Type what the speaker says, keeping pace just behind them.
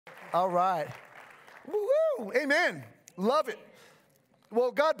All right. Woo-hoo. Amen. Love it.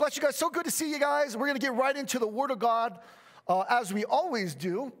 Well, God bless you guys. So good to see you guys. We're going to get right into the Word of God as we always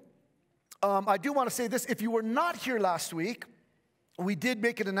do. I do want to say this. If you were not here last week, we did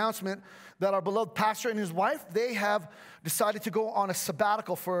make an announcement that our beloved pastor and his wife, they have decided to go on a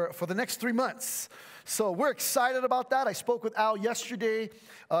sabbatical for the next 3 months. So we're excited about that. I spoke with Al yesterday.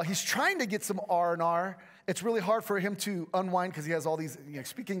 He's trying to get some R&R. It's really hard for him to unwind because he has all these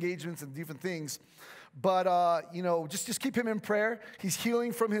speaking engagements and different things. But, just keep him in prayer. He's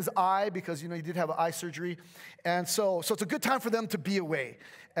healing from his eye because, he did have eye surgery. And so it's a good time for them to be away.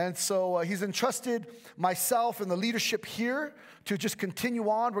 And so he's entrusted myself and the leadership here to just continue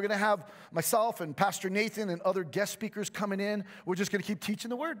on. We're going to have myself and Pastor Nathan and other guest speakers coming in. We're just going to keep teaching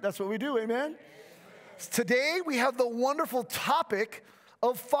the Word. That's what we do, amen? Today we have the wonderful topic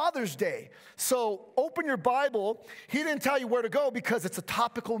of Father's Day. So open your Bible. He didn't tell you where to go because it's a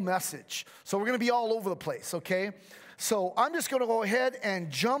topical message. So we're going to be all over the place, okay? So I'm just going to go ahead and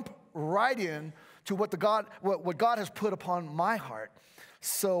jump right in to what God has put upon my heart.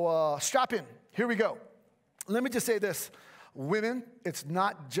 So strap in. Here we go. Let me just say this. Women, it's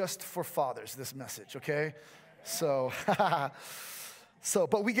not just for fathers, this message, okay? So,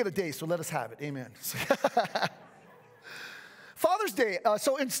 but we get a day, so let us have it. Amen. Father's Day.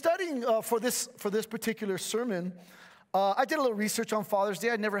 So in studying for this particular sermon, I did a little research on Father's Day.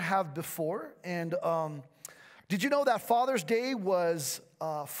 I never have before. And did you know that Father's Day was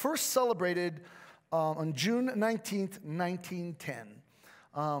first celebrated on June 19th,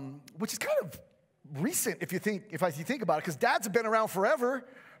 1910, which is kind of recent if you think about it, because dads have been around forever,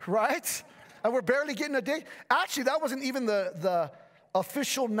 right? And we're barely getting a day. Actually, that wasn't even the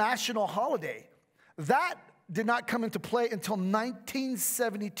official national holiday. That did not come into play until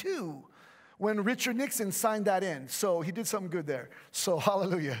 1972 when Richard Nixon signed that in. So he did something good there. So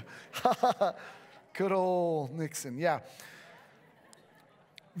hallelujah. Good old Nixon, yeah.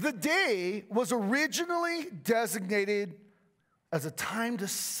 The day was originally designated as a time to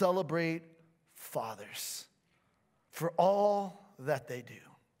celebrate fathers for all that they do.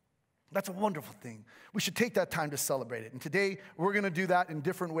 That's a wonderful thing. We should take that time to celebrate it. And today, we're going to do that in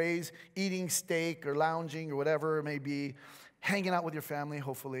different ways, eating steak or lounging or whatever it may be, hanging out with your family,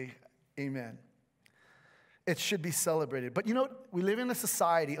 hopefully. Amen. It should be celebrated. But we live in a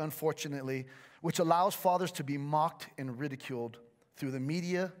society, unfortunately, which allows fathers to be mocked and ridiculed through the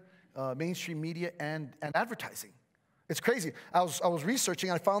media, mainstream media, and advertising. It's crazy. I was researching,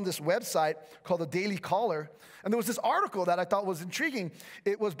 and I found this website called the Daily Caller, and there was this article that I thought was intriguing.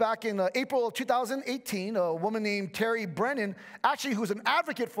 It was back in April of 2018. A woman named Terry Brennan, actually who's an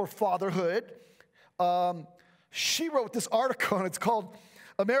advocate for fatherhood, she wrote this article, and it's called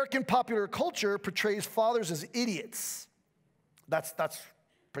 "American Popular Culture Portrays Fathers as Idiots." That's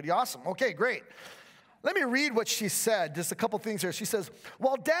pretty awesome. Okay, great. Let me read what she said. Just a couple things here. She says,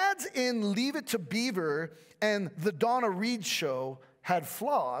 while dads in Leave It to Beaver and The Donna Reed Show had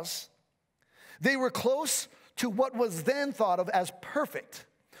flaws, they were close to what was then thought of as perfect,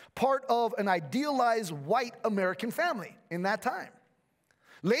 part of an idealized white American family in that time.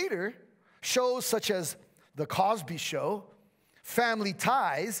 Later, shows such as The Cosby Show, Family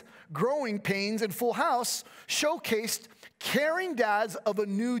Ties, Growing Pains, and Full House showcased caring dads of a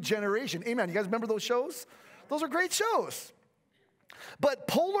new generation. Amen. You guys remember those shows? Those are great shows. But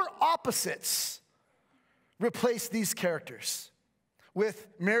polar opposites replaced these characters with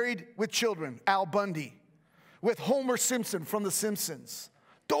Married with Children, Al Bundy, with Homer Simpson from The Simpsons.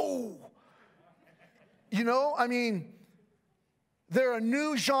 They're a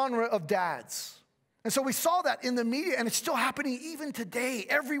new genre of dads. And so we saw that in the media, and it's still happening even today,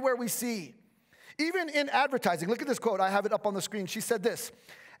 everywhere we see. Even in advertising. Look at this quote. I have it up on the screen. She said this,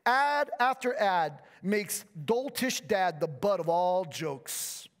 ad after ad makes doltish dad the butt of all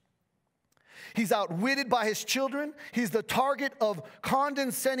jokes. He's outwitted by his children. He's the target of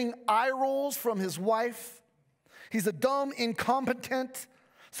condescending eye rolls from his wife. He's a dumb, incompetent,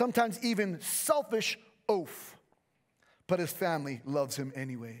 sometimes even selfish oaf. But his family loves him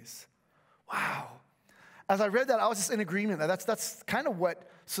anyways. Wow. As I read that, I was just in agreement. That's kind of what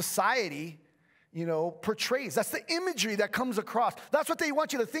society portrays. That's the imagery that comes across. That's what they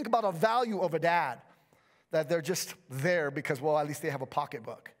want you to think about a value of a dad. That they're just there because, well, at least they have a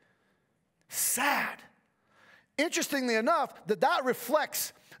pocketbook. Sad. Interestingly enough, that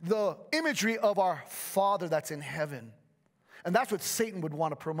reflects the imagery of our Father that's in heaven. And that's what Satan would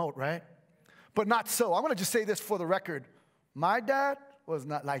want to promote, right? But not so. I'm going to just say this for the record. My dad was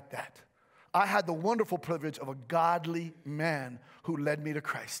not like that. I had the wonderful privilege of a godly man who led me to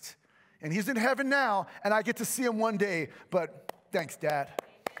Christ. And he's in heaven now, and I get to see him one day. But thanks, Dad.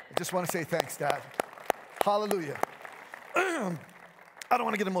 I just want to say thanks, Dad. Hallelujah. I don't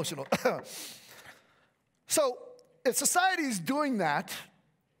want to get emotional. So, if society is doing that,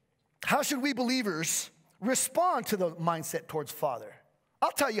 how should we believers respond to the mindset towards Father?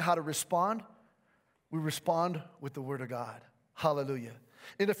 I'll tell you how to respond. We respond with the Word of God. Hallelujah.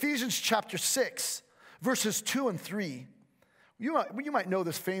 In Ephesians chapter 6, verses 2 and 3, you might know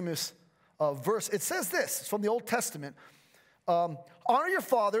this famous verse. It says this, it's from the Old Testament. Honor your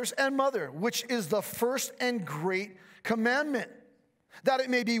fathers and mother, which is the first and great commandment, that it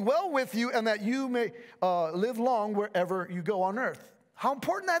may be well with you and that you may live long wherever you go on earth. How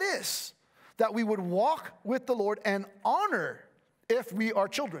important that is, that we would walk with the Lord and honor if we are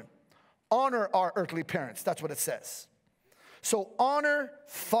children. Honor our earthly parents. That's what it says. So honor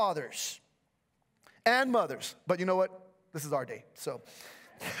fathers and mothers. But you know what? This is our day. So,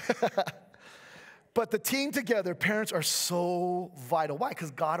 but the team together, parents are so vital. Why?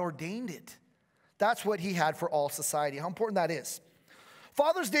 Because God ordained it. That's what he had for all society. How important that is.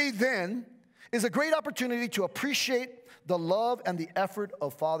 Father's Day then is a great opportunity to appreciate the love and the effort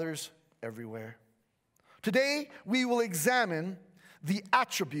of fathers everywhere. Today, we will examine the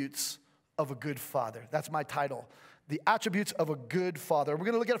attributes of a good father. That's my title. The attributes of a good father. We're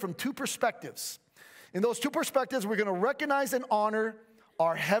going to look at it from two perspectives. In those two perspectives, we're going to recognize and honor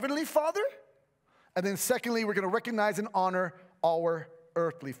our heavenly Father. And then secondly, we're going to recognize and honor our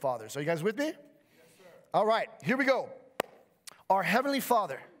earthly fathers. Are you guys with me? Yes, sir. All right, here we go. Our heavenly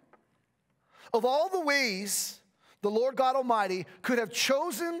Father. Of all the ways the Lord God Almighty could have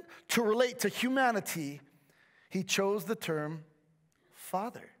chosen to relate to humanity, he chose the term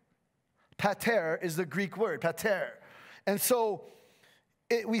Father. Pater is the Greek word, pater. And so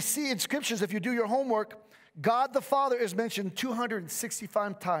we see in scriptures, if you do your homework, God the Father is mentioned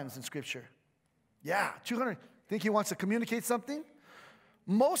 265 times in scripture. Yeah, 200. Think he wants to communicate something?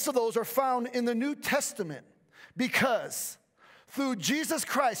 Most of those are found in the New Testament because through Jesus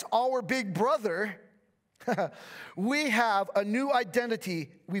Christ, our big brother, we have a new identity.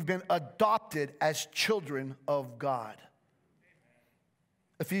 We've been adopted as children of God.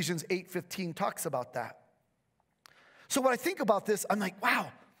 Ephesians 8:15 talks about that. So when I think about this, I'm like,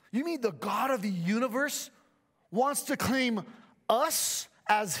 wow, you mean the God of the universe wants to claim us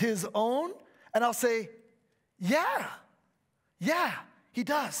as his own? And I'll say, yeah, he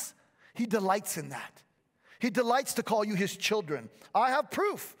does. He delights in that. He delights to call you his children. I have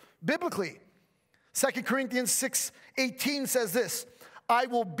proof, biblically. 2 Corinthians 6:18 says this, I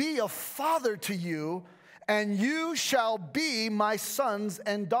will be a father to you, and you shall be my sons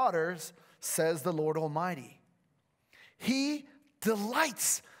and daughters, says the Lord Almighty. He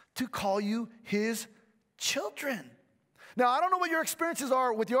delights to call you his children. Now, I don't know what your experiences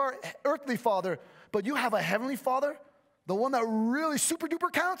are with your earthly father, but you have a heavenly Father, the one that really super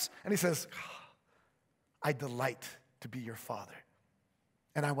duper counts, and he says, I delight to be your father,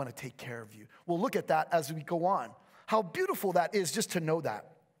 and I want to take care of you. We'll look at that as we go on. How beautiful that is just to know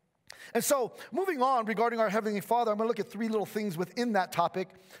that. And so, moving on regarding our Heavenly Father, I'm going to look at three little things within that topic,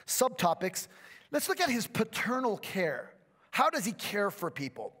 subtopics. Let's look at his paternal care. How does he care for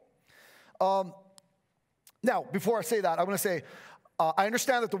people? Now, before I say that, I want to say, I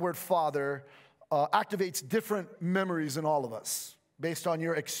understand that the word father activates different memories in all of us based on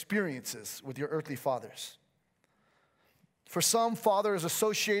your experiences with your earthly fathers. For some, father is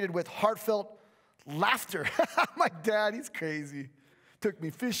associated with heartfelt laughter. My dad, he's crazy. Took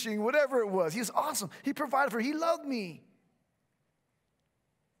me fishing, whatever it was. He was awesome. He provided for me. He loved me.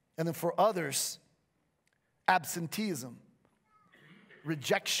 And then for others, absenteeism,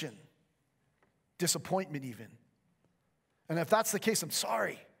 rejection, disappointment even. And if that's the case, I'm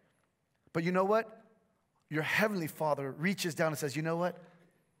sorry. But you know what? Your heavenly Father reaches down and says, you know what?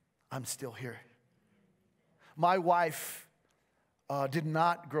 I'm still here. My wife did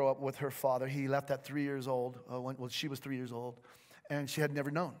not grow up with her father. He left at 3 years old, she was 3 years old, and she had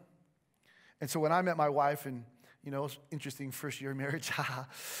never known. And so when I met my wife, and it was interesting, first year marriage,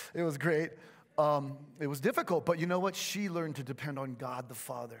 it was great. It was difficult, but you know what? She learned to depend on God the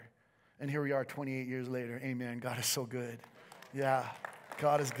Father. And here we are 28 years later. Amen. God is so good. Yeah,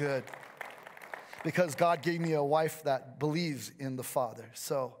 God is good. Because God gave me a wife that believes in the Father.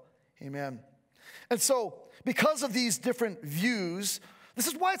 So, amen. And so, because of these different views, this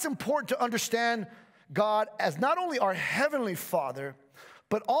is why it's important to understand God as not only our heavenly Father,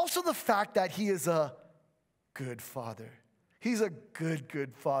 but also the fact that he is a good Father. He's a good,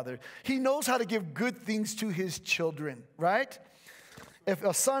 good Father. He knows how to give good things to his children, right? If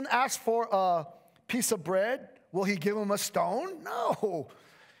a son asks for a piece of bread, will he give him a stone? No.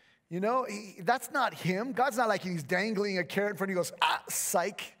 That's not him. God's not like he's dangling a carrot in front of you and he goes,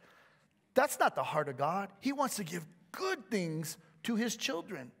 psych. That's not the heart of God. He wants to give good things to his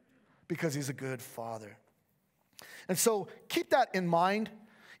children because he's a good father. And so keep that in mind.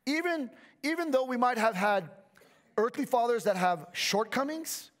 Even though we might have had earthly fathers that have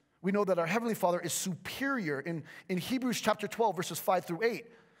shortcomings, we know that our Heavenly Father is superior. In Hebrews chapter 12, verses 5 through 8,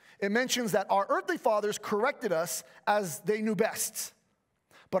 it mentions that our earthly fathers corrected us as they knew best.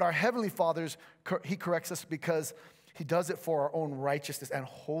 But our Heavenly Father's, he corrects us because he does it for our own righteousness and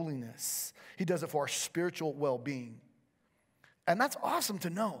holiness. He does it for our spiritual well-being. And that's awesome to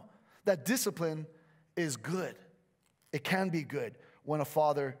know that discipline is good. It can be good when a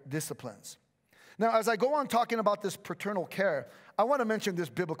father disciplines. Now, as I go on talking about this paternal care, I want to mention this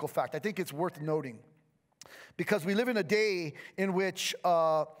biblical fact. I think it's worth noting because we live in a day in which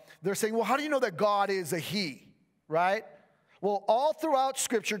they're saying, well, how do you know that God is a he, right? Well, all throughout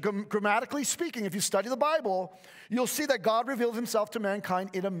Scripture, grammatically speaking, if you study the Bible, you'll see that God reveals himself to mankind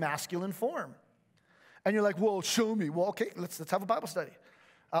in a masculine form. And you're like, well, show me. Well, okay, let's have a Bible study.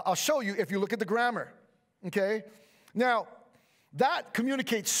 I'll show you if you look at the grammar, okay? Now, that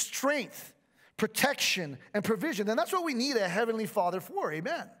communicates strength, protection, and provision. And that's what we need a heavenly father for,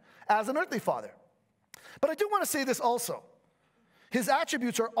 amen, as an earthly father. But I do want to say this also. His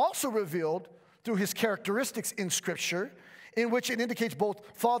attributes are also revealed through his characteristics in Scripture, in which it indicates both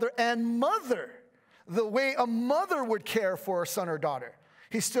father and mother, the way a mother would care for a son or daughter.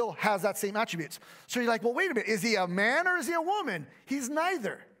 He still has that same attributes. So you're like, well, wait a minute. Is he a man or is he a woman? He's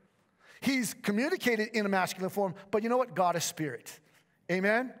neither. He's communicated in a masculine form, but you know what? God is spirit.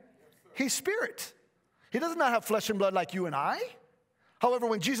 Amen? He's spirit. He does not have flesh and blood like you and I. However,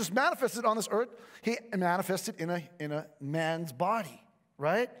 when Jesus manifested on this earth, he manifested in a man's body,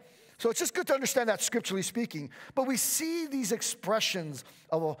 right? So it's just good to understand that scripturally speaking. But we see these expressions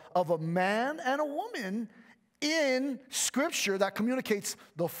of a man and a woman in Scripture that communicates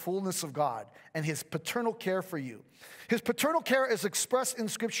the fullness of God and his paternal care for you. His paternal care is expressed in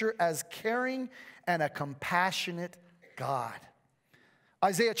Scripture as caring and a compassionate God.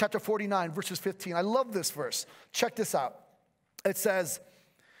 Isaiah chapter 49, verses 15. I love this verse. Check this out. It says,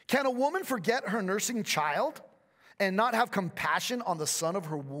 "Can a woman forget her nursing child and not have compassion on the son of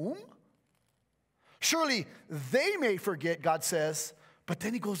her womb? Surely they may forget," God says, but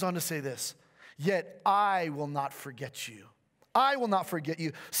then he goes on to say this, "Yet I will not forget you. I will not forget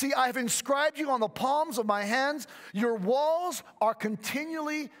you. See, I have inscribed you on the palms of my hands. Your walls are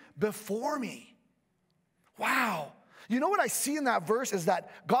continually before me." Wow. You know what I see in that verse is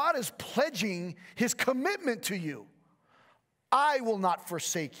that God is pledging his commitment to you. I will not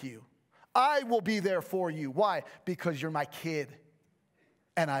forsake you. I will be there for you. Why? Because you're my kid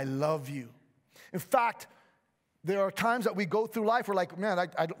and I love you. In fact, there are times that we go through life, we're like, man,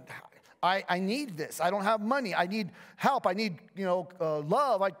 I need this. I don't have money. I need help. I need,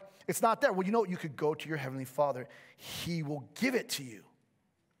 love. It's not there. Well, you know what? You could go to your Heavenly Father. He will give it to you.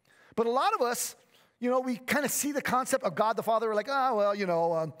 But a lot of us, we kind of see the concept of God the Father. We're like,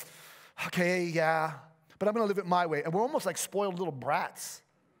 okay, yeah, but I'm going to live it my way. And we're almost like spoiled little brats,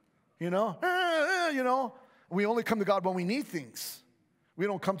 We only come to God when we need things. We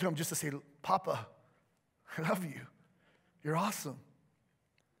don't come to him just to say, Papa, I love you. You're awesome.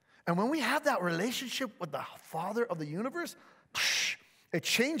 And when we have that relationship with the Father of the universe, it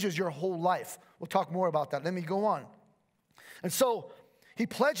changes your whole life. We'll talk more about that. Let me go on. And so he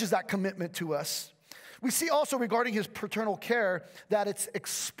pledges that commitment to us. We see also regarding his paternal care that it's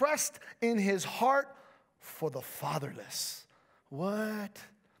expressed in his heart for the fatherless. What?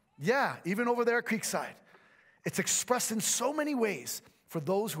 Yeah, even over there at Creekside. It's expressed in so many ways for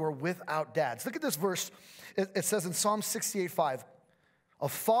those who are without dads. Look at this verse. It says in Psalm 68:5, "A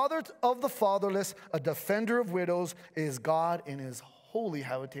father of the fatherless, a defender of widows, is God in his holy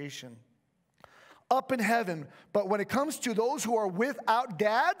habitation." Up in heaven, but when it comes to those who are without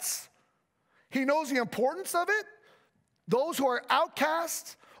dads, he knows the importance of it. Those who are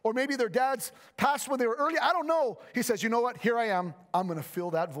outcasts, or maybe their dads passed when they were early, I don't know. He says, you know what? Here I am. I'm going to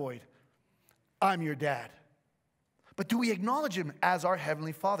fill that void. I'm your dad. But do we acknowledge him as our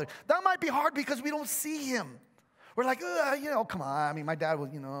Heavenly Father? That might be hard because we don't see him. We're like, come on. I mean, my dad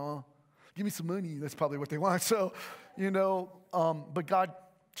will, give me some money. That's probably what they want. So, but God,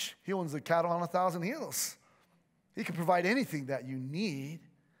 he owns the cattle on 1,000 hills. He can provide anything that you need.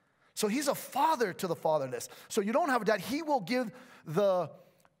 So he's a father to the fatherless. So you don't have a dad. He will give the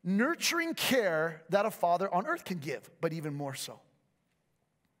nurturing care that a father on earth can give, but even more so.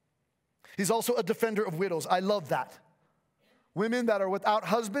 He's also a defender of widows. I love that. Women that are without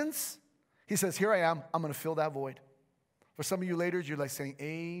husbands, he says, here I am. I'm going to fill that void. For some of you ladies, you're like saying,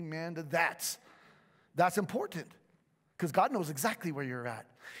 amen to that. That's important. because God knows exactly where you're at.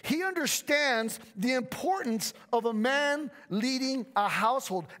 He understands the importance of a man leading a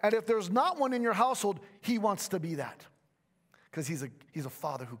household. And if there's not one in your household, he wants to be that. Because he's a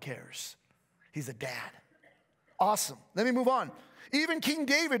father who cares. He's a dad. Awesome. Let me move on. Even King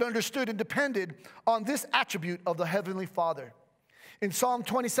David understood and depended on this attribute of the Heavenly Father. In Psalm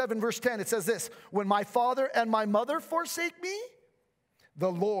 27, verse 10, it says this, when my father and my mother forsake me,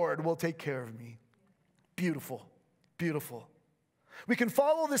 the Lord will take care of me. Beautiful, beautiful. We can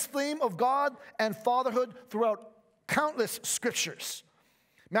follow this theme of God and fatherhood throughout countless scriptures.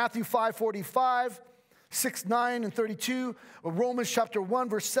 Matthew 5:45, 6, 9, and 32, Romans chapter 1,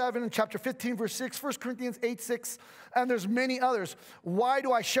 verse 7, chapter 15, verse 6, 1 Corinthians 8, 6, and there's many others. Why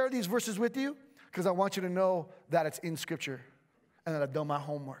do I share these verses with you? Because I want you to know that it's in Scripture and that I've done my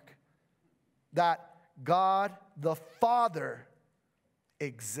homework. That God the Father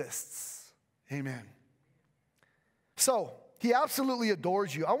exists. Amen. So, He absolutely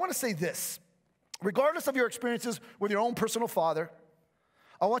adores you. I want to say this. Regardless of your experiences with your own personal father,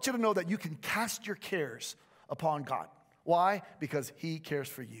 I want you to know that you can cast your cares upon God. Why? Because He cares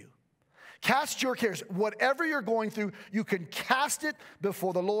for you. Cast your cares. Whatever you're going through, you can cast it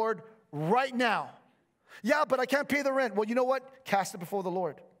before the Lord right now. Yeah, but I can't pay the rent. Well, you know what? Cast it before the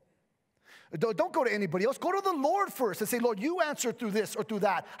Lord. Don't go to anybody else. Go to the Lord first and say, Lord, you answer through this or through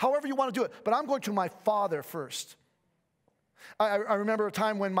that, however you want to do it. But I'm going to my Father first. I remember a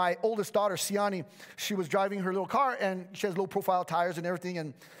time when my oldest daughter, Siani, she was driving her little car, and she has low profile tires and everything,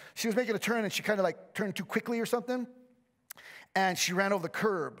 and she was making a turn, and she kind of like turned too quickly or something, and she ran over the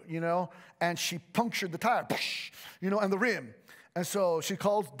curb, and she punctured the tire, and the rim. And so she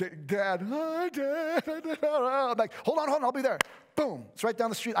calls Dad. Hi, Dad. I'm like, hold on, I'll be there. Boom, it's right down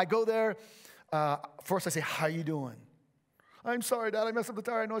the street. I go there. First I say, how you doing? I'm sorry, Dad, I messed up the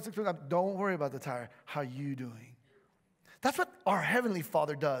tire. I know it's expensive. Don't worry about the tire. How you doing? That's what our Heavenly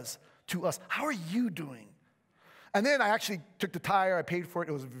Father does to us. How are you doing? And then I actually took the tire. I paid for it.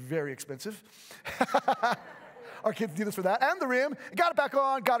 It was very expensive. Our kids do this for that. And the rim. Got it back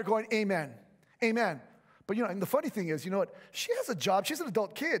on. Got it going. Amen. Amen. But, and the funny thing is, you know what? She has a job. She's an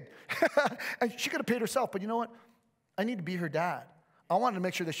adult kid. And she could have paid herself. But you know what? I need to be her dad. I wanted to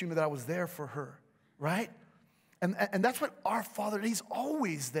make sure that she knew that I was there for her. Right? And that's what our Father, He's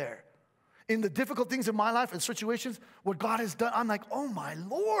always there. In the difficult things in my life and situations, what God has done, I'm like, oh my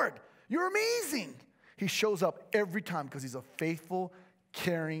Lord, you're amazing. He shows up every time because He's a faithful,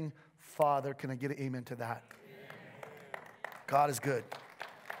 caring Father. Can I get an amen to that? God is good.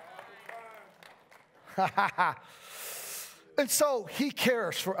 And so He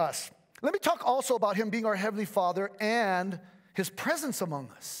cares for us. Let me talk also about Him being our Heavenly Father and His presence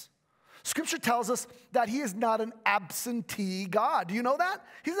among us. Scripture tells us that He is not an absentee God. Do you know that?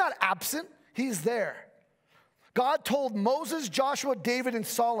 He's not absent. He's there. God told Moses, Joshua, David, and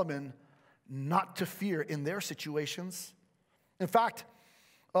Solomon not to fear in their situations. In fact,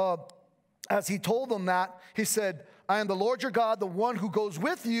 as He told them that, He said, I am the Lord your God, the one who goes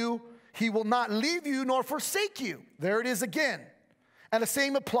with you. He will not leave you nor forsake you. There it is again. And the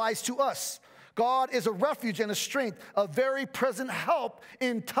same applies to us. God is a refuge and a strength, a very present help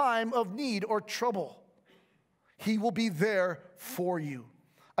in time of need or trouble. He will be there for you.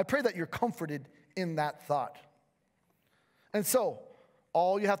 I pray that you're comforted in that thought. And so,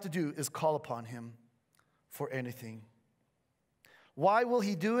 all you have to do is call upon Him for anything. Why will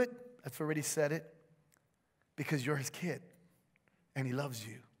He do it? I've already said it. Because you're His kid, and He loves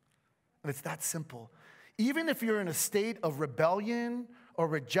you. And it's that simple. Even if you're in a state of rebellion or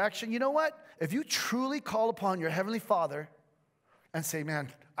rejection, you know what? If you truly call upon your Heavenly Father and say, man,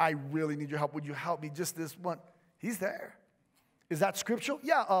 I really need your help. Would you help me just this one? He's there. Is that scriptural?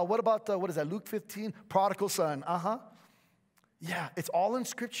 Yeah. What about, what is that, Luke 15? Prodigal son. Yeah, it's all in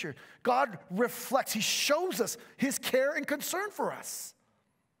Scripture. God reflects. He shows us His care and concern for us.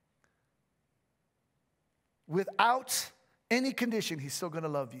 Without any condition, He's still going to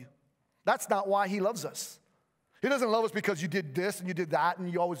love you. That's not why He loves us. He doesn't love us because you did this and you did that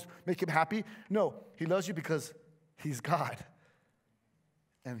and you always make Him happy. No, He loves you because He's God.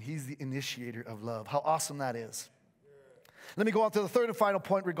 And He's the initiator of love. How awesome that is. Let me go on to the third and final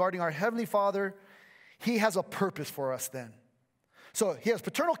point regarding our Heavenly Father. He has a purpose for us then. So He has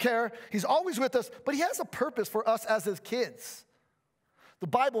paternal care. He's always with us, but He has a purpose for us as His kids. The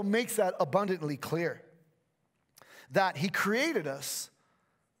Bible makes that abundantly clear. That He created us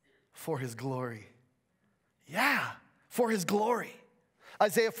for His glory. Yeah, for His glory.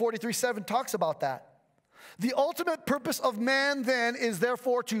 Isaiah 43:7 talks about that. The ultimate purpose of man then is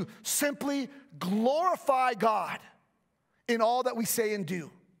therefore to simply glorify God in all that we say and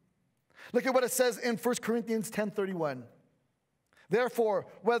do. Look at what it says in 1 Corinthians 10:31. Therefore,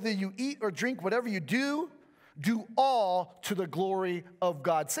 whether you eat or drink, whatever you do, do all to the glory of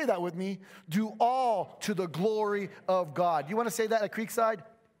God. Say that with me. Do all to the glory of God. You want to say that at Creekside?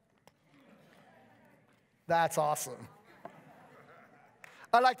 That's awesome.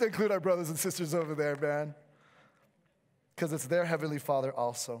 I like to include our brothers and sisters over there, man, because it's their Heavenly Father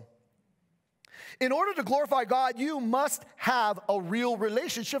also. In order to glorify God, you must have a real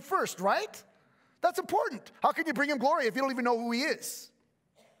relationship first, right? That's important. How can you bring him glory if you don't even know who he is?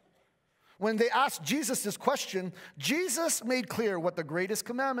 When they asked Jesus this question, Jesus made clear what the greatest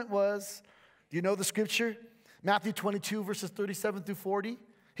commandment was. Do you know the scripture? Matthew 22, verses 37 through 40.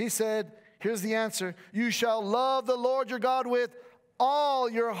 He said, here's the answer. You shall love the Lord your God with all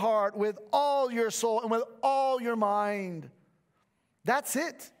your heart, with all your soul, and with all your mind. That's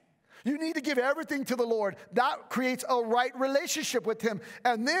it. You need to give everything to the Lord. That creates a right relationship with him.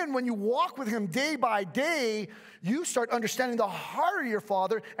 And then when you walk with him day by day, you start understanding the heart of your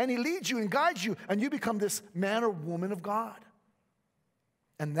Father, and he leads you and guides you, and you become this man or woman of God.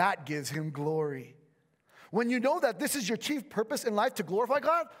 And that gives him glory. When you know that this is your chief purpose in life, to glorify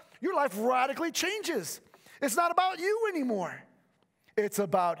God, your life radically changes. It's not about you anymore. It's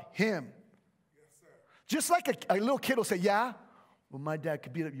about him. Yes, sir. Just like a little kid will say, yeah, well, my dad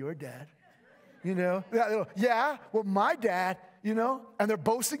could beat up your dad. You know? Yeah, well, my dad, you know? And they're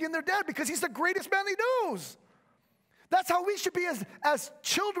boasting in their dad because he's the greatest man he knows. That's how we should be as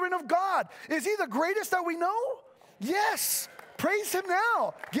children of God. Is he the greatest that we know? Yes. Praise him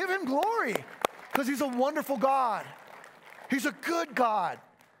now. Give him glory because he's a wonderful God. He's a good God.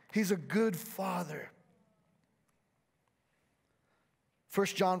 He's a good Father. 1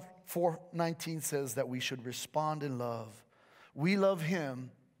 John 4:19 says that we should respond in love. We love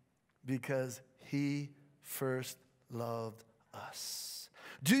him because he first loved us.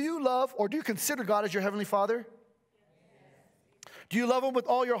 Do you love or do you consider God as your Heavenly Father? Yes. Do you love him with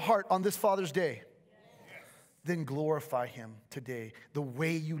all your heart on this Father's Day? Yes. Then glorify him today, the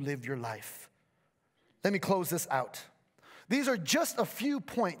way you live your life. Let me close this out. These are just a few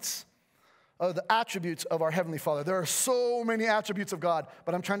points of the attributes of our Heavenly Father. There are so many attributes of God,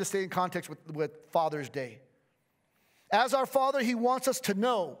 but I'm trying to stay in context with Father's Day. As our Father, he wants us to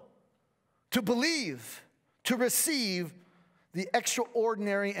know, to believe, to receive the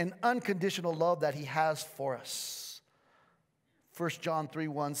extraordinary and unconditional love that he has for us. 1 John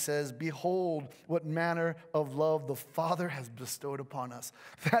 3:1 says, behold, what manner of love the Father has bestowed upon us,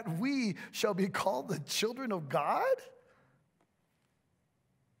 that we shall be called the children of God?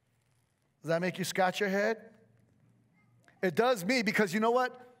 Does that make you scratch your head? It does me, because you know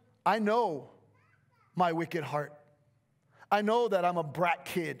what? I know my wicked heart. I know that I'm a brat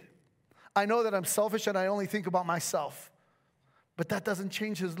kid. I know that I'm selfish and I only think about myself. But that doesn't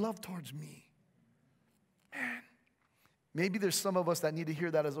change his love towards me. Man, maybe there's some of us that need to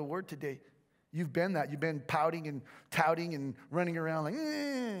hear that as a word today. You've been that. You've been pouting and touting and running around like,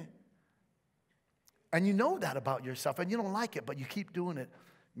 And you know that about yourself and you don't like it, but you keep doing it.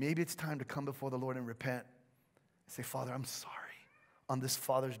 Maybe it's time to come before the Lord and repent. Say, Father, I'm sorry on this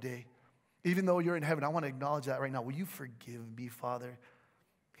Father's Day. Even though you're in heaven, I want to acknowledge that right now. Will you forgive me, Father?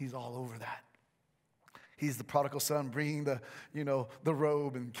 He's all over that. He's the prodigal son bringing the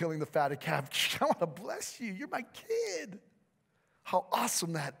robe and killing the fatted calf. I want to bless you. You're my kid. How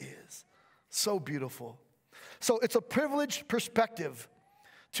awesome that is. So beautiful. So it's a privileged perspective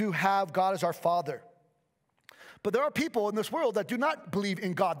to have God as our Father. But there are people in this world that do not believe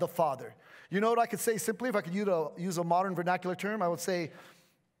in God the Father. You know what I could say simply? If I could use a modern vernacular term, I would say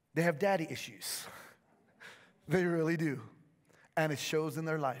they have daddy issues. They really do. And it shows in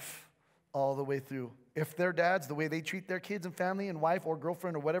their life all the way through. If their dads, the way they treat their kids and family and wife or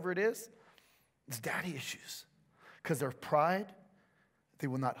girlfriend or whatever it is, it's daddy issues. Because their pride, they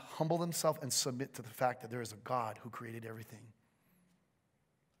will not humble themselves and submit to the fact that there is a God who created everything.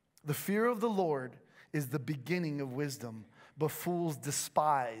 The fear of the Lord is the beginning of wisdom, but fools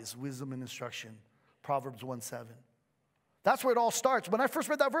despise wisdom and instruction. Proverbs 1:7. That's where it all starts. When I first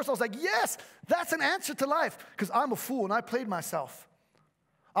read that verse, I was like, yes, that's an answer to life, because I'm a fool and I played myself.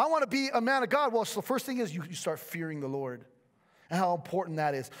 I want to be a man of God. Well, so the first thing is you start fearing the Lord and how important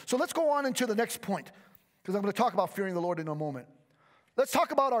that is. So let's go on into the next point, because I'm going to talk about fearing the Lord in a moment. Let's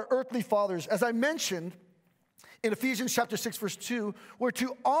talk about our earthly fathers. As I mentioned in Ephesians chapter 6, verse 2, we're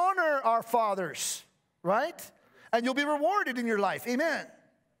to honor our fathers, right? And you'll be rewarded in your life. Amen.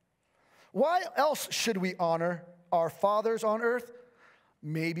 Why else should we honor our fathers on earth?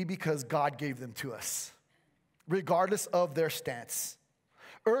 Maybe because God gave them to us, regardless of their stance.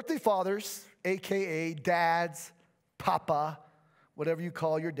 Earthly fathers, a.k.a. dads, papa, whatever you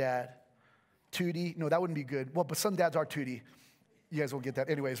call your dad, Tootie. No, that wouldn't be good. Well, but some dads are Tootie. You guys won't get that.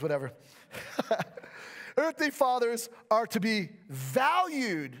 Anyways, whatever. Earthly fathers are to be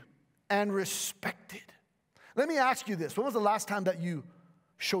valued and respected. Let me ask you this. When was the last time that you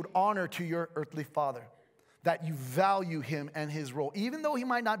showed honor to your earthly father? That you value him and his role, even though he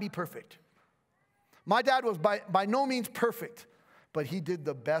might not be perfect. My dad was by no means perfect, but he did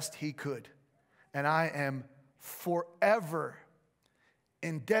the best he could. And I am forever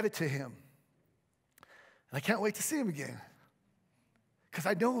indebted to him. And I can't wait to see him again, because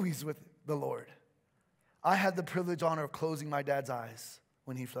I know he's with the Lord. I had the privilege, honor of closing my dad's eyes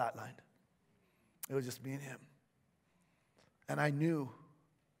when he flatlined. It was just me and him. And I knew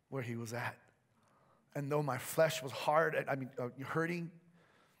where he was at. And though my flesh was hard, hurting,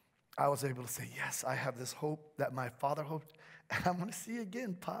 I was able to say, yes, I have this hope that my father hoped, and I'm going to see you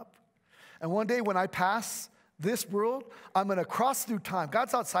again, Pop. And one day when I pass this world, I'm going to cross through time.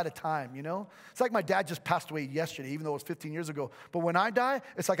 God's outside of time, you know? It's like my dad just passed away yesterday, even though it was 15 years ago. But when I die,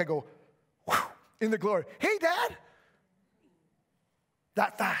 it's like I go, whew, in the glory. Hey, Dad!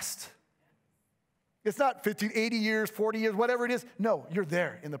 That fast. It's not 15, 80 years, 40 years, whatever it is. No, you're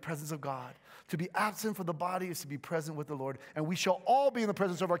there in the presence of God. To be absent from the body is to be present with the Lord. And we shall all be in the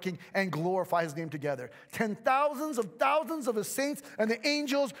presence of our King and glorify his name together. 10,000s of thousands of his saints and the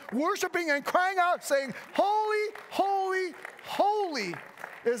angels worshiping and crying out, saying, holy, holy, holy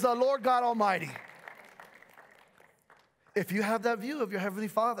is the Lord God Almighty. If you have that view of your Heavenly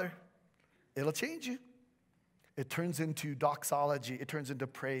Father, it'll change you. It turns into doxology. It turns into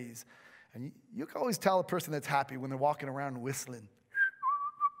praise. And you can always tell a person that's happy when they're walking around whistling.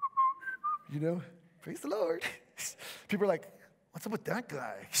 You know, praise the Lord. People are like, what's up with that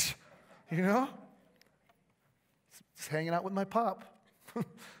guy? You know? Just hanging out with my pop.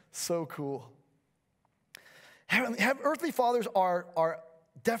 So cool. Earthly fathers are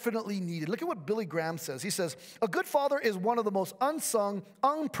definitely needed. Look at what Billy Graham says. He says, a good father is one of the most unsung,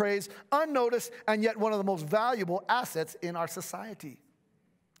 unpraised, unnoticed, and yet one of the most valuable assets in our society.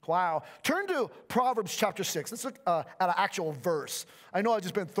 Wow. Turn to Proverbs chapter 6. Let's look at an actual verse. I know I've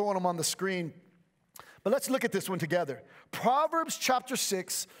just been throwing them on the screen, but let's look at this one together. Proverbs chapter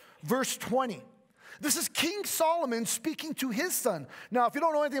 6, verse 20. This is King Solomon speaking to his son. Now, if you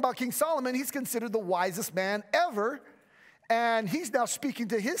don't know anything about King Solomon, he's considered the wisest man ever, and he's now speaking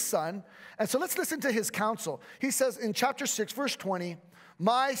to his son. And so let's listen to his counsel. He says in chapter 6, verse 20,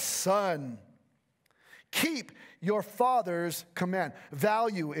 my son, keep your father's command.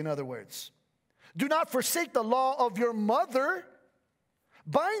 Value, in other words. Do not forsake the law of your mother.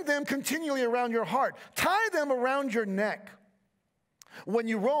 Bind them continually around your heart. Tie them around your neck. When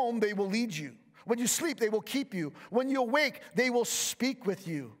you roam, they will lead you. When you sleep, they will keep you. When you awake, they will speak with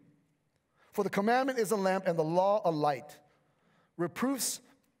you. For the commandment is a lamp and the law a light. Reproofs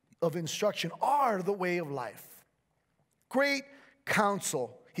of instruction are the way of life. Great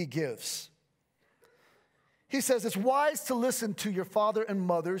counsel he gives. He says it's wise to listen to your father and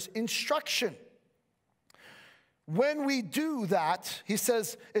mother's instruction. When we do that, he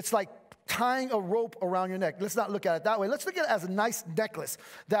says it's like tying a rope around your neck. Let's not look at it that way. Let's look at it as a nice necklace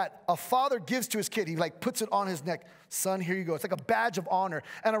that a father gives to his kid. He like puts it on his neck. Son, here you go. It's like a badge of honor.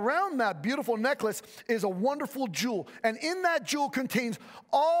 And around that beautiful necklace is a wonderful jewel. And in that jewel contains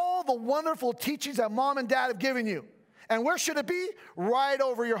all the wonderful teachings that mom and dad have given you. And where should it be? Right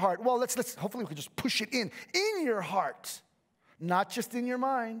over your heart. Well, let's hopefully we can just push it in your heart, not just in your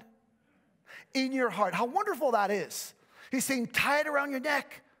mind, in your heart. How wonderful that is. He's saying tie it around your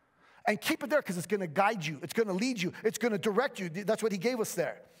neck and keep it there because it's going to guide you. It's going to lead you. It's going to direct you. That's what he gave us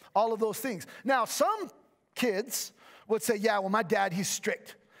there. All of those things. Now, some kids would say, yeah, well, my dad, he's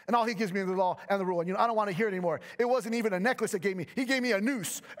strict. And all he gives me is the law and the rule. And, I don't want to hear it anymore. It wasn't even a necklace that gave me. He gave me a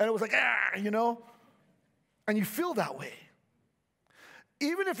noose. And it was like, And you feel that way.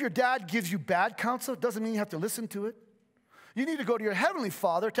 Even if your dad gives you bad counsel, it doesn't mean you have to listen to it. You need to go to your Heavenly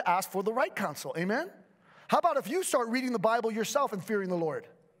Father to ask for the right counsel. Amen? How about if you start reading the Bible yourself and fearing the Lord?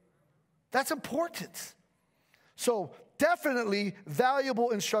 That's important. So definitely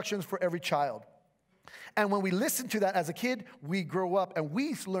valuable instructions for every child. And when we listen to that as a kid, we grow up and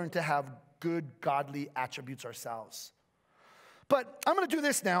we learn to have good, godly attributes ourselves. But I'm going to do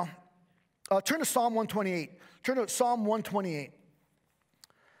this now. Turn to Psalm 128. Turn to Psalm 128.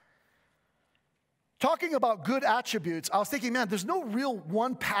 Talking about good attributes, I was thinking, man, there's no real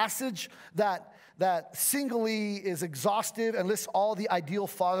one passage that singly is exhaustive and lists all the ideal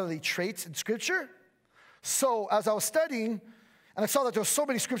fatherly traits in Scripture. So as I was studying, and I saw that there were so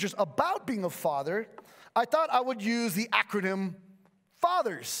many scriptures about being a father, I thought I would use the acronym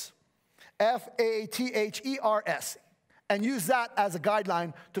FATHERS. FATHERS. and use that as a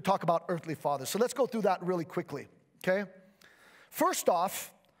guideline to talk about earthly fathers. So let's go through that really quickly, okay? First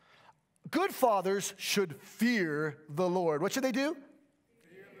off, good fathers should fear the Lord. What should they do?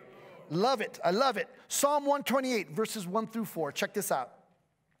 Fear the Lord. Love it. I love it. Psalm 128, verses 1 through 4. Check this out.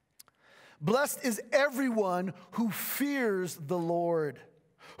 Blessed is everyone who fears the Lord,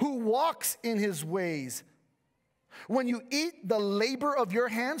 who walks in his ways. When you eat the labor of your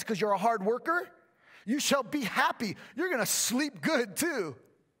hands, because you're a hard worker, you shall be happy. You're going to sleep good too.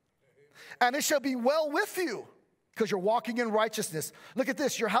 And it shall be well with you, because you're walking in righteousness. Look at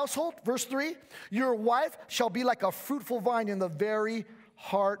this. Your household, verse 3, your wife shall be like a fruitful vine in the very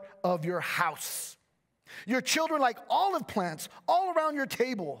heart of your house. Your children like olive plants all around your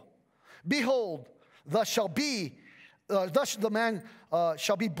table. Behold, thus the man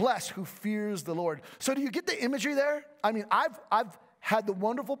shall be blessed who fears the Lord. So do you get the imagery there? I mean, I've had the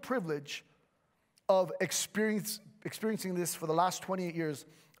wonderful privilege of experiencing this for the last 28 years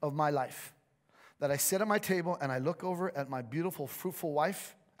of my life. That I sit at my table and I look over at my beautiful, fruitful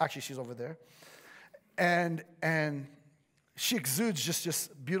wife. Actually, she's over there. And she exudes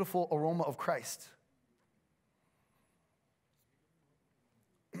just beautiful aroma of Christ.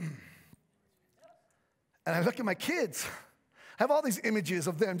 And I look at my kids. I have all these images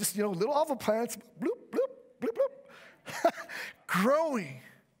of them, just, little olive plants, bloop, bloop, bloop, bloop, growing.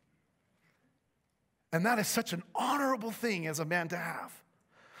 And that is such an honorable thing as a man to have.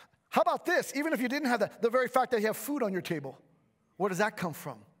 How about this? Even if you didn't have that, the very fact that you have food on your table, where does that come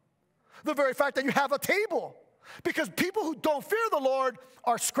from? The very fact that you have a table. Because people who don't fear the Lord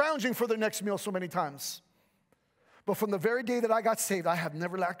are scrounging for their next meal so many times. But from the very day that I got saved, I have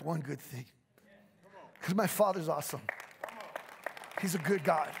never lacked one good thing. Because my Father's awesome. He's a good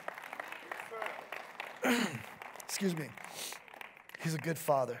God. Excuse me. He's a good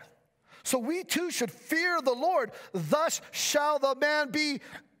Father. So we too should fear the Lord. Thus shall the man be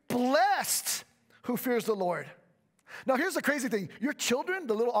blessed who fears the Lord. Now here's the crazy thing. Your children,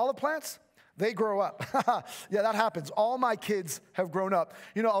 the little olive plants, they grow up. Yeah, that happens. All my kids have grown up.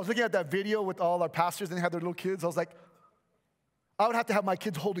 I was looking at that video with all our pastors and they had their little kids. I was like, I would have to have my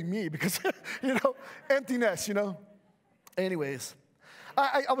kids holding me because, empty nest, Anyways,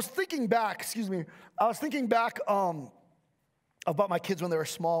 I was thinking back, about my kids when they were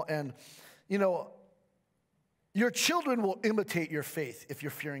small, and, your children will imitate your faith if you're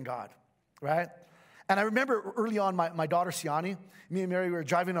fearing God, right? And I remember early on, my daughter, Siani, me and Mary, we were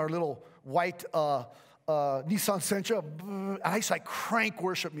driving our little white Nissan Sentra, and I used to crank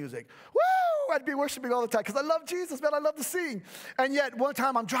worship music. Woo! I'd be worshiping all the time because I love Jesus, man. I love to sing. And yet one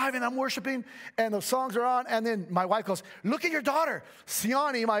time I'm driving, I'm worshiping, and the songs are on, and then my wife goes, look at your daughter.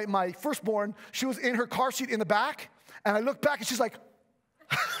 Siani, my firstborn, she was in her car seat in the back, and I look back, and she's like,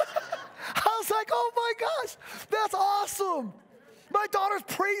 I was like, oh my gosh, that's awesome. My daughter's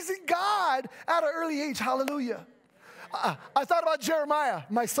praising God at an early age. Hallelujah. I thought about Jeremiah,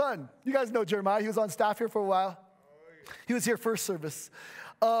 my son. You guys know Jeremiah. He was on staff here for a while. He was here first service.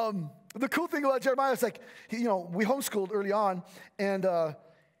 The cool thing about Jeremiah is we homeschooled early on, and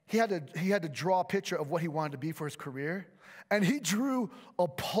he had to draw a picture of what he wanted to be for his career, and he drew a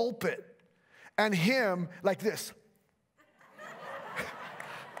pulpit and him like this.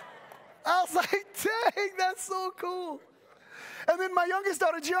 I was like, dang, that's so cool. And then my youngest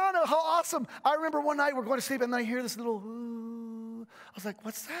daughter, Gianna, how awesome. I remember one night we're going to sleep, and then I hear this little, ooh. I was like,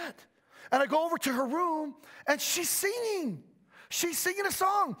 what's that? And I go over to her room, and she's singing. She's singing a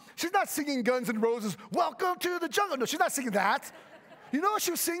song. She's not singing Guns N' Roses, Welcome to the Jungle. No, she's not singing that. You know what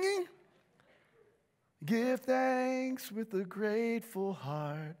she was singing? Give thanks with a grateful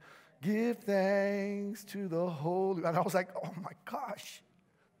heart. Give thanks to the Holy. And I was like, oh my gosh.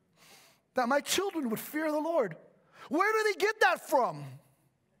 That my children would fear the Lord. Where do they get that from?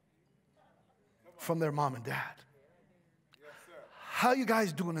 From their mom and dad. How you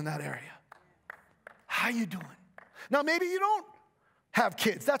guys doing in that area? How you doing? Now, maybe you don't have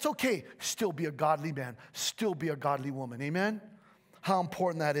kids. That's okay. Still be a godly man. Still be a godly woman. Amen? How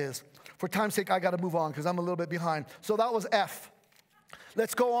important that is. For time's sake, I got to move on because I'm a little bit behind. So that was F.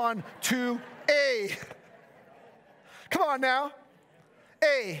 Let's go on to A. Come on now.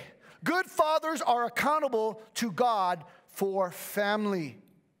 A. Good fathers are accountable to God for family.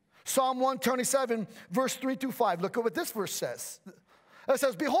 Psalm 127, verse 3 through 5. Look at what this verse says. It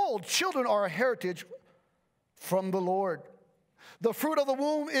says, behold, children are a heritage from the Lord. The fruit of the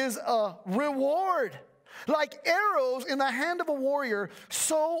womb is a reward. Like arrows in the hand of a warrior,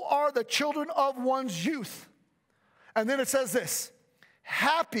 so are the children of one's youth. And then it says this,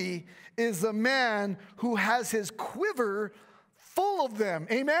 happy is the man who has his quiver full of them.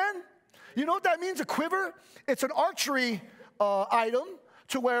 Amen? You know what that means, a quiver? It's an archery item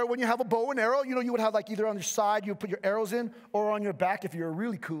to where when you have a bow and arrow, you know, you would have like either on your side, you put your arrows in, or on your back if you're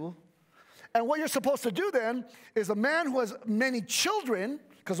really cool. And what you're supposed to do then is a man who has many children,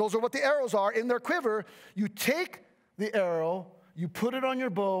 because those are what the arrows are in their quiver, you take the arrow, you put it on your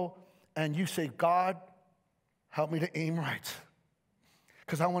bow, and you say, God, help me to aim right,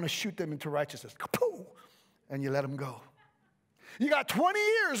 because I want to shoot them into righteousness. Kapoo! And you let them go. You got 20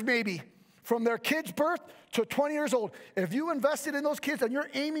 years maybe from their kid's birth to 20 years old. If you invested in those kids and you're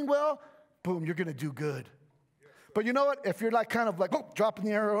aiming well, boom, you're going to do good. But you know what? If you're like kind of like, oh, dropping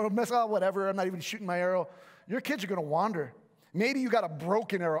the arrow, whatever, I'm not even shooting my arrow, your kids are going to wander. Maybe you got a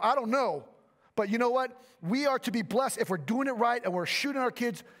broken arrow. I don't know. But you know what? We are to be blessed if we're doing it right and we're shooting our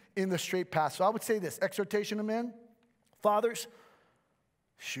kids in the straight path. So I would say this, exhortation to men, fathers,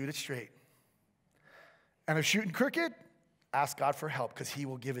 shoot it straight. And if shooting crooked, ask God for help because he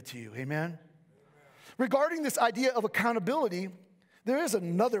will give it to you. Amen? Regarding this idea of accountability, there is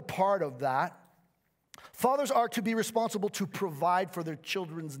another part of that. Fathers are to be responsible to provide for their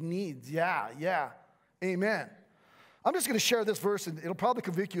children's needs. Yeah. Amen. I'm just going to share this verse, and it'll probably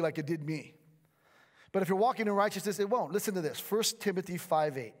convict you like it did me. But if you're walking in righteousness, it won't. Listen to this, 1 Timothy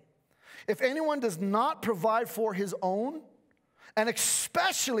 5:8. If anyone does not provide for his own, and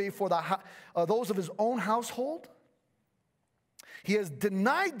especially for those of his own household, he has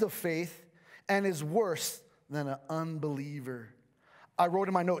denied the faith and is worse than an unbeliever. I wrote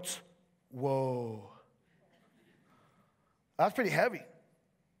in my notes, whoa. That's pretty heavy.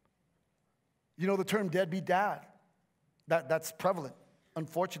 You know the term deadbeat dad? That's prevalent.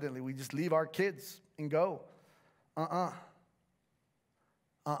 Unfortunately, we just leave our kids and go.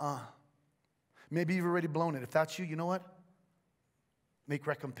 Maybe you've already blown it. If that's you, you know what? Make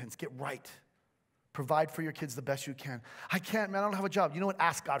recompense. Get right. Provide for your kids the best you can. I can't, man. I don't have a job. You know what?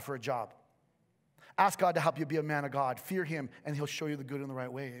 Ask God for a job. Ask God to help you be a man of God. Fear him, and he'll show you the good and the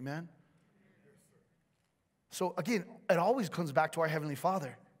right way. Amen? So again, it always comes back to our Heavenly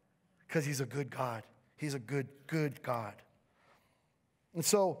Father because he's a good God. He's a good, good God. And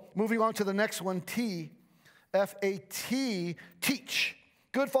so moving on to the next one, T, F-A-T, teach.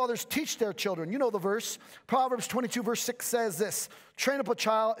 Good fathers teach their children. You know the verse. Proverbs 22 verse 6 says this, train up a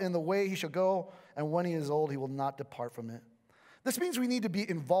child in the way he shall go, and when he is old, he will not depart from it. This means we need to be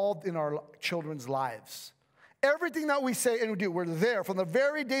involved in our children's lives. Everything that we say and we do, we're there from the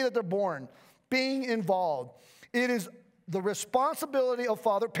very day that they're born, being involved. It is the responsibility of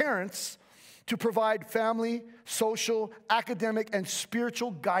parents, to provide family, social, academic, and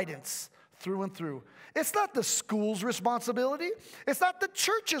spiritual guidance through and through. It's not the school's responsibility. It's not the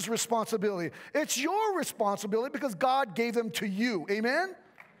church's responsibility. It's your responsibility because God gave them to you. Amen?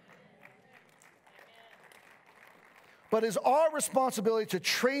 But it's our responsibility to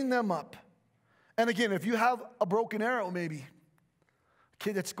train them up. And again, if you have a broken arrow maybe, a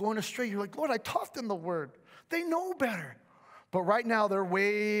kid that's going astray, you're like, Lord, I taught them the word. They know better. But right now, they're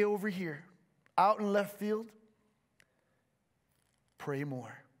way over here, out in left field. Pray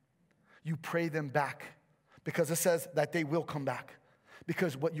more. You pray them back because it says that they will come back.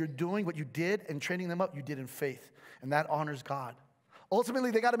 Because what you're doing, what you did and training them up, you did in faith. And that honors God.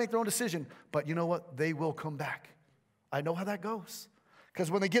 Ultimately, they got to make their own decision. But you know what? They will come back. I know how that goes. Because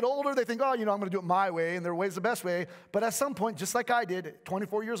when they get older, they think, oh, you know, I'm going to do it my way, and their way is the best way. But at some point, just like I did, at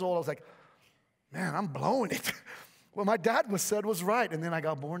 24 years old, I was like, man, I'm blowing it. What my dad said was right, and then I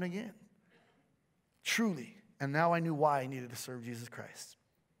got born again. Truly. And now I knew why I needed to serve Jesus Christ.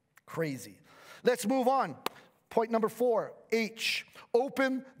 Crazy. Let's move on. Point number 4, H.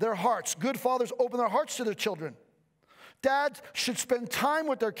 Open their hearts. Good fathers open their hearts to their children. Dads should spend time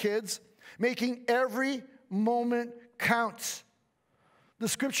with their kids, making every moment count. The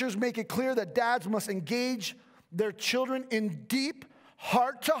scriptures make it clear that dads must engage their children in deep,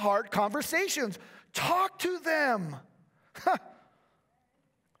 heart-to-heart conversations. Talk to them.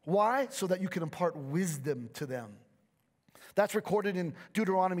 Why? So that you can impart wisdom to them. That's recorded in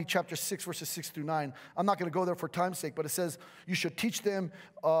Deuteronomy chapter 6, verses 6 through 9. I'm not going to go there for time's sake, but it says you should teach them,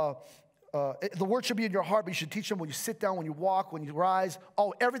 the word should be in your heart, but you should teach them when you sit down, when you walk, when you rise,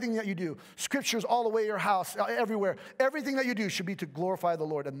 everything that you do. Scriptures all the way your house, everywhere. Everything that you do should be to glorify the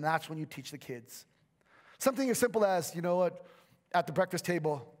Lord, and that's when you teach the kids. Something as simple as, you know what, at the breakfast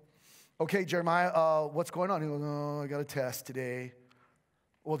table, okay, Jeremiah, what's going on? He goes, oh, I got a test today.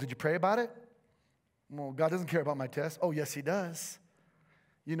 Well, did you pray about it? Well, God doesn't care about my test. Oh, yes, he does.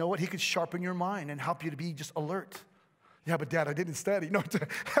 You know what? He could sharpen your mind and help you to be just alert. Yeah, but Dad, I didn't study. No,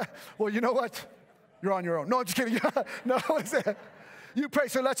 well, you know what? You're on your own. No, I'm just kidding. No, you pray.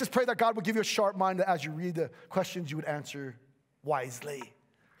 So let's just pray that God will give you a sharp mind that as you read the questions, you would answer wisely.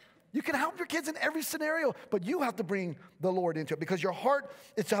 You can help your kids in every scenario, but you have to bring the Lord into it because your heart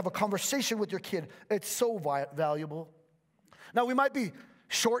is to have a conversation with your kid. It's so valuable. Now, we might be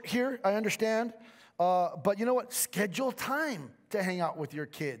short here, I understand, but you know what? Schedule time to hang out with your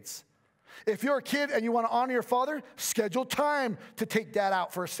kids. If you're a kid and you want to honor your father, schedule time to take dad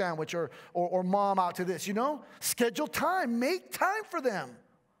out for a sandwich or mom out to this, you know? Schedule time. Make time for them.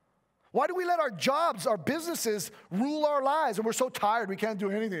 Why do we let our jobs, our businesses rule our lives and we're so tired we can't do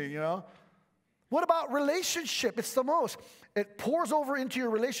anything, you know? What about relationship? It's the most. It pours over into your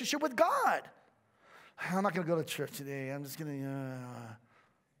relationship with God. I'm not going to go to church today. I'm just going to,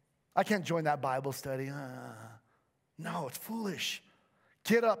 I can't join that Bible study. No, it's foolish.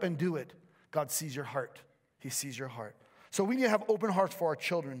 Get up and do it. God sees your heart. He sees your heart. So we need to have open hearts for our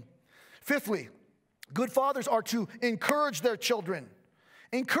children. Fifthly, good fathers are to encourage their children.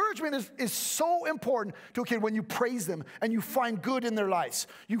 Encouragement is so important to a kid when you praise them and you find good in their lives.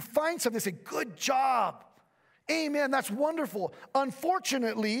 You find something, say, good job. Amen, that's wonderful.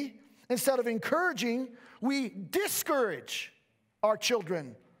 Unfortunately, instead of encouraging, we discourage our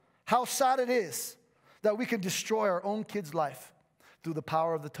children. How sad it is that we can destroy our own kid's life through the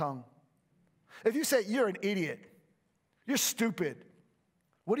power of the tongue. If you say, you're an idiot, you're stupid,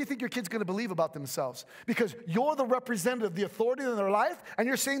 what do you think your kid's going to believe about themselves? Because you're the representative, the authority in their life, and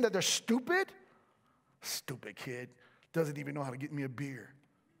you're saying that they're stupid? Stupid kid, doesn't even know how to get me a beer.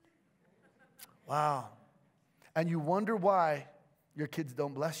 Wow. And you wonder why your kids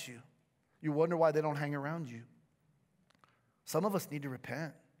don't bless you. You wonder why they don't hang around you. Some of us need to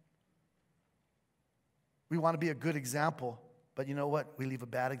repent. We want to be a good example, but you know what? We leave a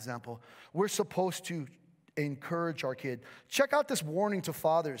bad example. We're supposed to encourage our kid. Check out this warning to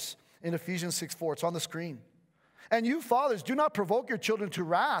fathers in Ephesians 6:4. It's on the screen. And you fathers, do not provoke your children to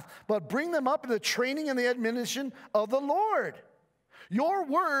wrath, but bring them up in the training and the admonition of the Lord. Your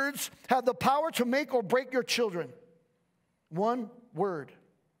words have the power to make or break your children. One word.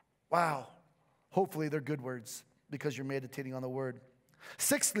 Wow. Hopefully they're good words because you're meditating on the word.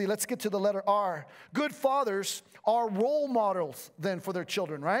 Sixthly, let's get to the letter R. Good fathers are role models then for their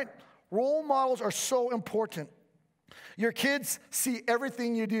children, right? Role models are so important. Your kids see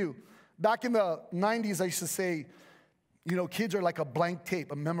everything you do. Back in the 90s, I used to say, you know, kids are like a blank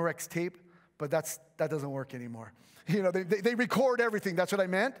tape, a Memorex tape, but that doesn't work anymore. You know, they record everything. That's what I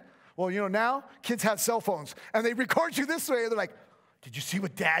meant. Well, you know, now kids have cell phones, and they record you this way, and they're like, did you see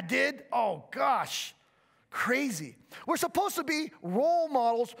what dad did? Oh, gosh. Crazy. We're supposed to be role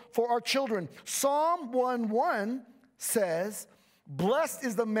models for our children. Psalm 1:1 says, blessed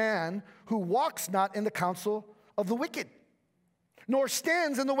is the man who walks not in the counsel of the wicked, nor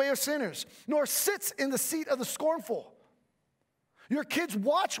stands in the way of sinners, nor sits in the seat of the scornful. Your kids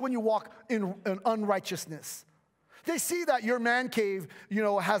watch when you walk in unrighteousness. They see that your man cave, you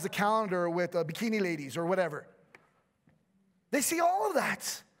know, has a calendar with bikini ladies or whatever. They see all of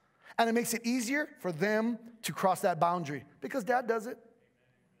that. And it makes it easier for them to cross that boundary because dad does it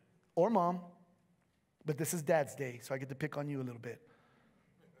or mom. But this is dad's day, so I get to pick on you a little bit.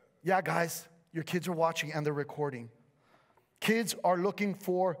 Yeah, guys, your kids are watching and they're recording. Kids are looking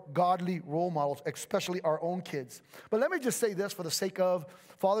for godly role models, especially our own kids. But let me just say this for the sake of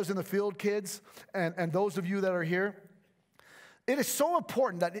fathers in the field, kids, and those of you that are here. It is so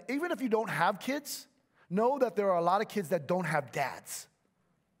important that even if you don't have kids, know that there are a lot of kids that don't have dads.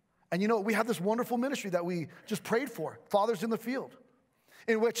 And you know, we have this wonderful ministry that we just prayed for, Fathers in the Field,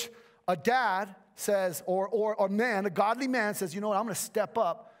 in which a dad says, or a man, a godly man says, you know what, I'm going to step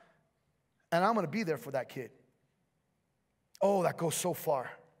up and I'm going to be there for that kid. Oh, that goes so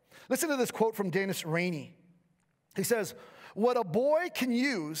far. Listen to this quote from Dennis Rainey. He says, what a boy can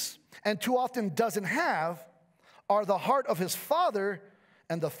use and too often doesn't have are the heart of his father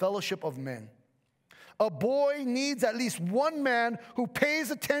and the fellowship of men. A boy needs at least one man who pays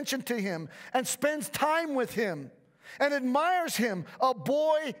attention to him and spends time with him and admires him. A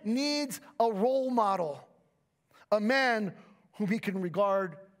boy needs a role model, a man whom he can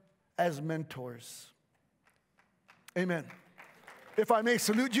regard as mentors. Amen. If I may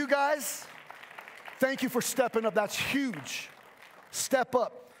salute you guys, thank you for stepping up. That's huge. Step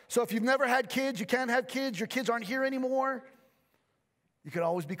up. So if you've never had kids, you can't have kids, your kids aren't here anymore, you can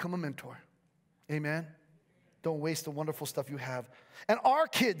always become a mentor. Amen. Don't waste the wonderful stuff you have. And our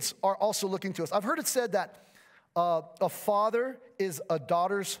kids are also looking to us. I've heard it said that a father is a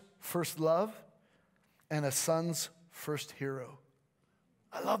daughter's first love and a son's first hero.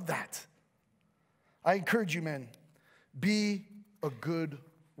 I love that. I encourage you, men, be a good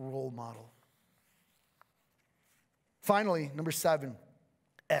role model. Finally, number 7,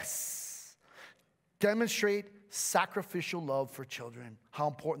 S. Demonstrate sacrificial love for children. How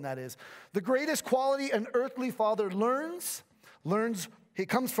important that is. The greatest quality an earthly father learns, it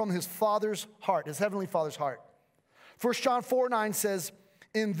comes from his father's heart, his heavenly father's heart. 1 John 4:9 says,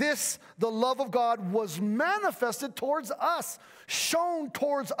 in this, the love of God was manifested towards us, shown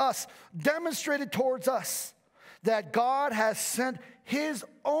towards us, demonstrated towards us, that God has sent his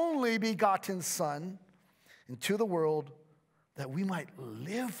only begotten Son into the world that we might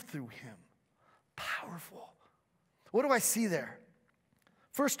live through him. Powerful. What do I see there?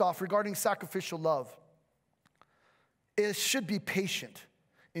 First off, regarding sacrificial love, it should be patient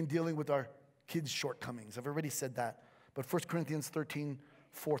in dealing with our kids' shortcomings. I've already said that, but 1 Corinthians 13,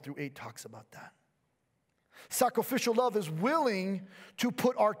 4-8 talks about that. Sacrificial love is willing to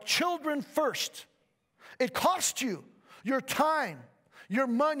put our children first. It costs you your time, your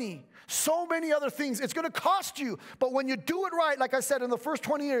money, so many other things. It's going to cost you. But when you do it right, like I said, in the first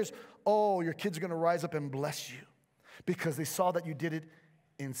 20 years, your kids are going to rise up and bless you because they saw that you did it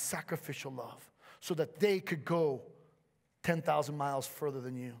in sacrificial love so that they could go 10,000 miles further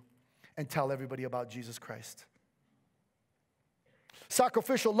than you and tell everybody about Jesus Christ.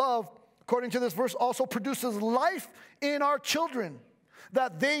 Sacrificial love, according to this verse, also produces life in our children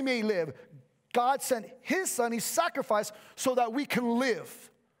that they may live. God sent his Son, he sacrificed so that we can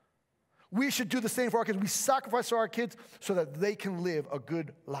live. We should do the same for our kids. We sacrifice for our kids so that they can live a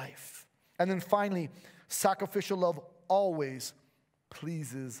good life. And then finally, sacrificial love always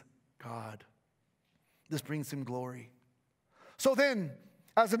pleases God. This brings him glory. So then,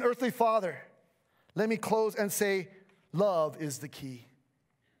 as an earthly father, let me close and say, love is the key.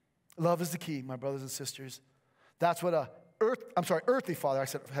 Love is the key, my brothers and sisters. That's what earthly father, I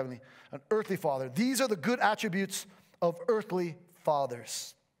said heavenly, an earthly father. These are the good attributes of earthly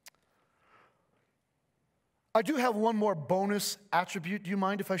fathers. I do have one more bonus attribute. Do you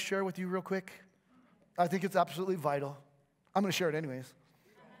mind if I share with you real quick? I think it's absolutely vital. I'm going to share it anyways.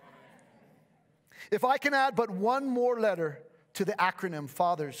 If I can add but one more letter to the acronym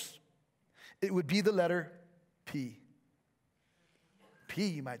fathers, it would be the letter P. P,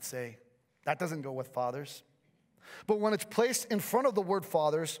 you might say. That doesn't go with fathers. But when it's placed in front of the word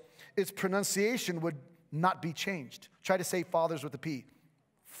fathers, its pronunciation would not be changed. Try to say fathers with a P.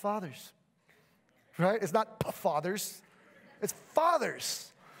 Fathers. Right? It's not fathers. It's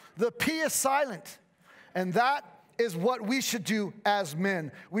fathers. The P is silent. And that is what we should do as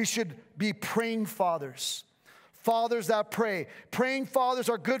men. We should be praying fathers. Fathers that pray. Praying fathers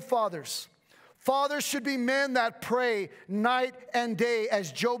are good fathers. Fathers should be men that pray night and day,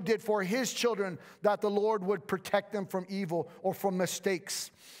 as Job did for his children, that the Lord would protect them from evil or from mistakes.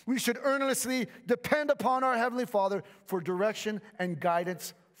 We should earnestly depend upon our Heavenly Father for direction and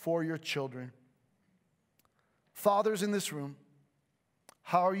guidance for your children. Fathers in this room,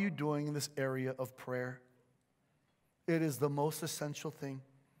 how are you doing in this area of prayer? It is the most essential thing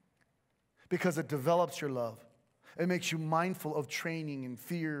because it develops your love. It makes you mindful of training and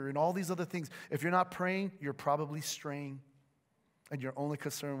fear and all these other things. If you're not praying, you're probably straying and you're only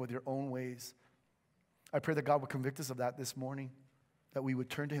concerned with your own ways. I pray that God would convict us of that this morning, that we would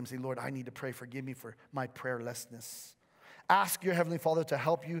turn to him and say, Lord, I need to pray. Forgive me for my prayerlessness. Ask your Heavenly Father to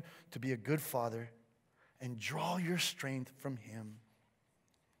help you to be a good father and draw your strength from him.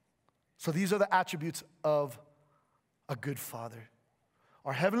 So these are the attributes of a good father.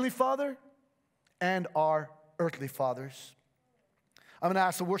 Our Heavenly Father and our earthly fathers. I'm going to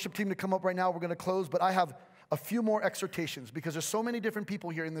ask the worship team to come up right now. We're going to close, but I have a few more exhortations because there's so many different people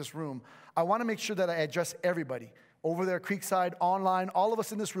here in this room. I want to make sure that I address everybody. Over there, Creekside, online, all of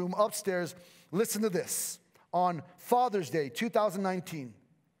us in this room, upstairs. Listen to this. On Father's Day, 2019,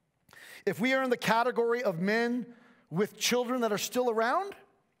 if we are in the category of men with children that are still around,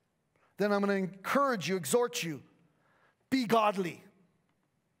 then I'm going to encourage you, exhort you, be godly.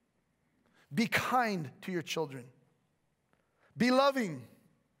 Be kind to your children. Be loving.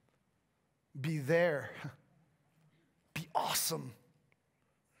 Be there. Be awesome.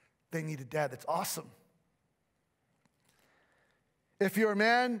 They need a dad that's awesome. If you're a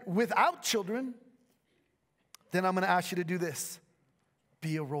man without children, then I'm going to ask you to do this.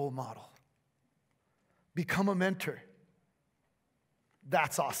 Be a role model. Become a mentor.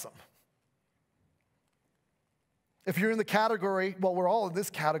 That's awesome. If you're in the category, well, we're all in this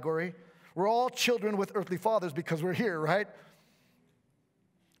category. We're all children with earthly fathers because we're here, right?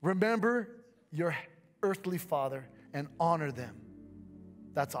 Remember your earthly father and honor them.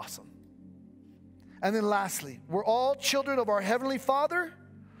 That's awesome. And then lastly, we're all children of our Heavenly Father.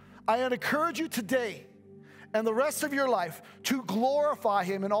 I encourage you today and the rest of your life to glorify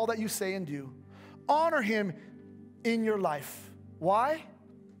him in all that you say and do. Honor him in your life. Why?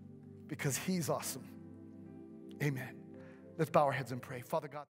 Because he's awesome. Amen. Let's bow our heads and pray. Father God.